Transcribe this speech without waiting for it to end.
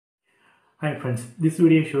Hi friends, this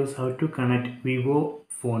video shows how to connect Vivo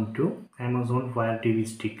phone to Amazon Fire TV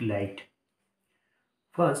Stick Lite.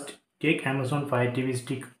 First, take Amazon Fire TV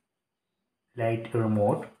Stick Lite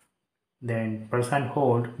remote, then press and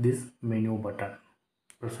hold this menu button.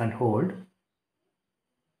 Press and hold,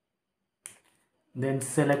 then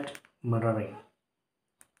select mirroring.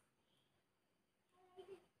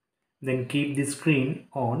 Then keep the screen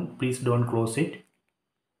on, please don't close it.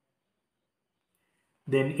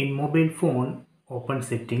 Then in mobile phone, open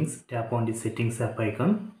settings, tap on the settings app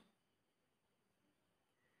icon.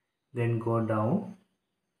 Then go down.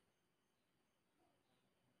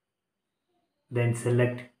 Then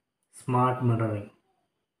select smart mirroring.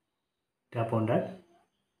 Tap on that.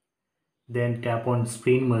 Then tap on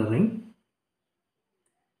screen mirroring.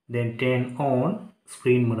 Then turn on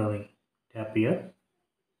screen mirroring. Tap here.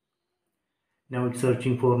 Now it's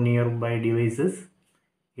searching for nearby devices.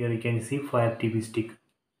 Here you can see Fire TV stick.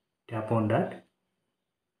 Tap on that.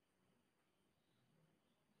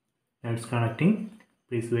 Now it's connecting.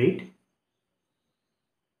 Please wait.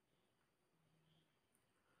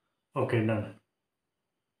 Okay, done.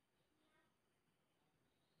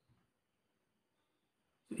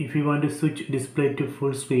 If you want to switch display to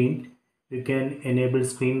full screen, you can enable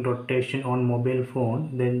screen rotation on mobile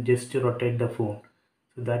phone, then just rotate the phone.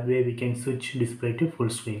 So that way we can switch display to full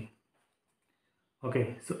screen.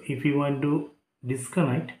 Okay, so if you want to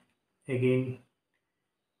disconnect, again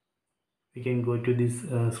we can go to this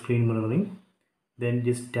screen mirroring, then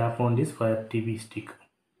just tap on this Fire TV stick.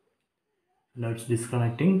 Now it's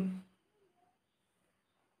disconnecting.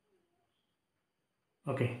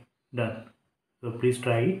 Okay, done. So please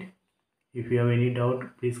try it. If you have any doubt,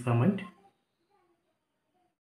 please comment.